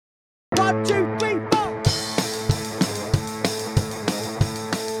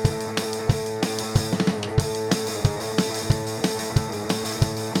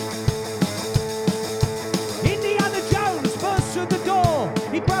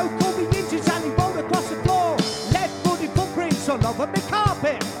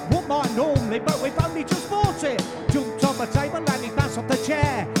it, but we've only just bought it. Jumped on the table and he bounced off the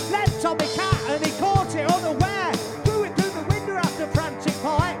chair. Leapt on the cat and he caught it unaware. Threw it through the window after frantic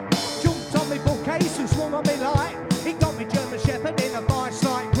fight. Jumped on me bookcase and swung on me light. He got me German Shepherd in a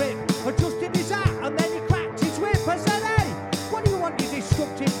vice-like grip. Adjusted his hat and then he cracked his whip. I said, hey, what do you want, you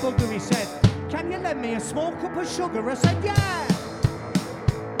destructive bugger? He said, can you lend me a small cup of sugar? I said, yeah,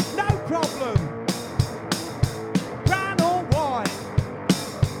 no problem. Brown or white?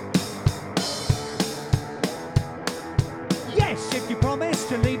 Yes, if you promise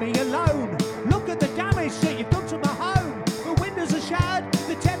to leave me alone. Look at the damage that you've done to my home. The windows are shattered,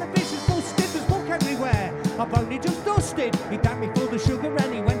 the television's busted, there's book everywhere. I've only just dusted. He damped me full of sugar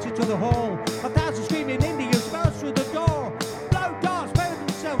and he went into the hall. 1,000 screaming Indians burst through the door. Blow darts buried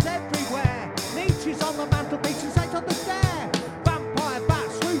themselves everywhere. Leeches on the mantelpiece and sat on the stair. Vampire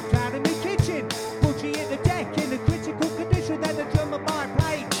bats swooped out in the kitchen. Budgie hit the deck in a critical condition. Then a German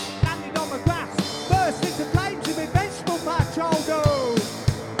biplane landed on the grass. Burst into flames of vegetable patch. Oh no!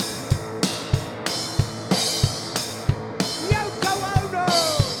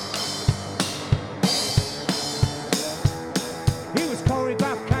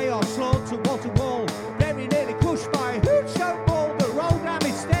 Choreographed chaos, slaughter wall to wall. Very nearly crushed by a huge soap ball that rolled down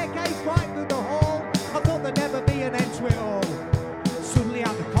his staircase right through the hall. I thought there'd never be an end to it all. Suddenly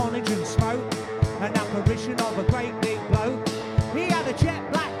out the carnage and smoke, an apparition of a great big bloke. He had a jet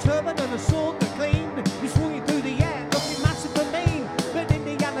black turban and a sword that gleamed. He swung it through the air, looking massive and mean. But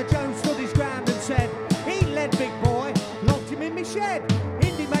Indiana Jones stood his ground and said, he led, big boy, locked him in me shed.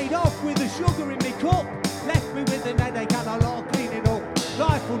 Indy made off with the sugar in